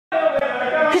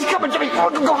up and Jimmy,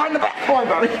 go hide in the back. Boy,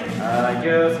 buddy. I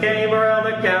just came around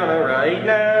the counter right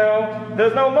now.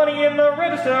 There's no money in the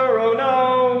register, oh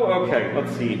no. Okay,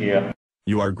 let's see here.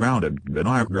 You are grounded, and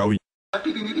I'm growing.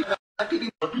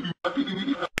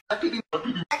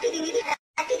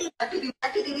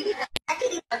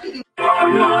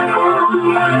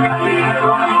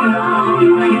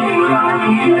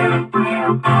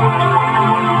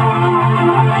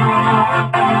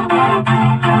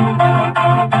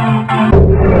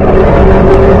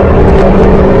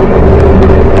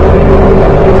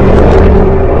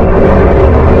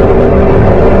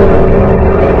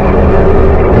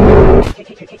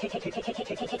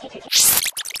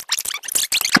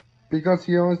 Because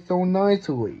he was so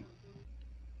nicely.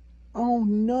 Oh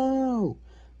no!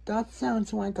 That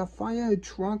sounds like a fire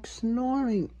truck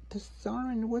snoring. The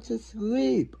siren was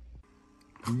asleep.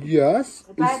 Yes,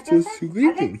 it's still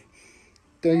sleeping.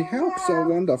 The helps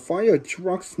around the fire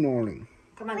truck snoring.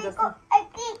 Come on, Justin.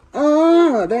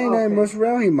 Ah, then I must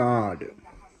really mad.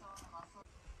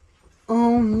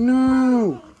 Oh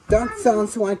no! That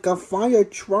sounds like a fire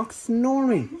truck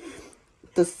snoring.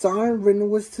 The siren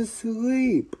was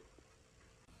asleep.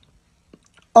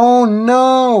 Oh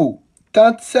no!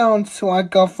 That sounds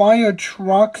like a fire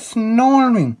truck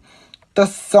snoring. The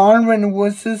siren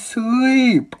was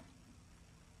asleep.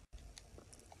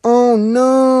 Oh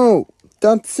no!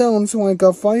 That sounds like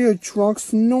a fire truck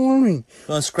snoring.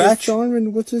 Gonna scratch? The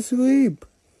siren was asleep.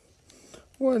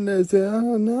 What is it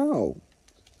now?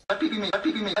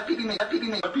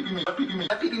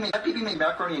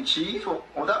 Macaroni and cheese?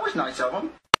 Well, that was nice of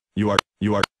them. You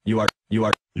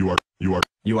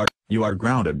are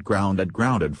grounded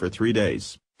for 3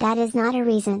 days. That is not a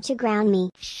reason to ground me.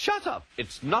 Shut up!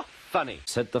 It's not funny.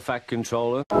 Set the fat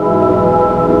controller. I'm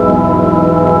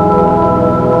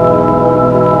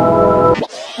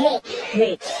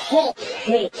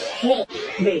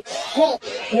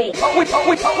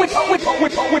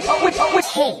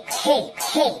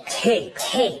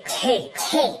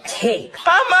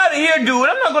out of here, dude.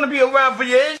 I'm not gonna be around for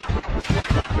this.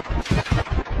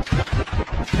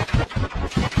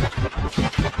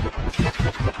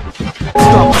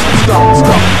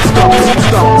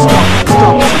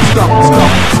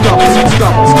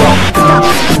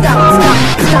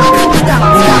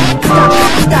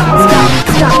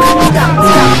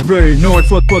 Very north,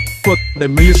 but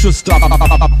then you should stop.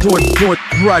 Do it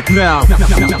right now.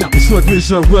 It's me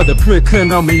sure where the prick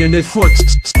enemy in their foot.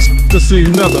 To see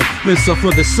another miss up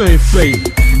for the same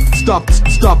fate. Stop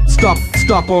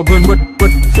all run with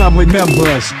family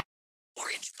members.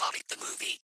 Orange Comic the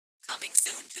movie, coming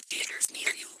soon to theaters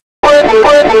near you.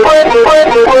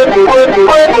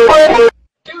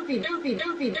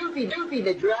 Doofy,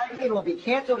 the dragon will be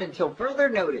canceled until further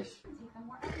notice.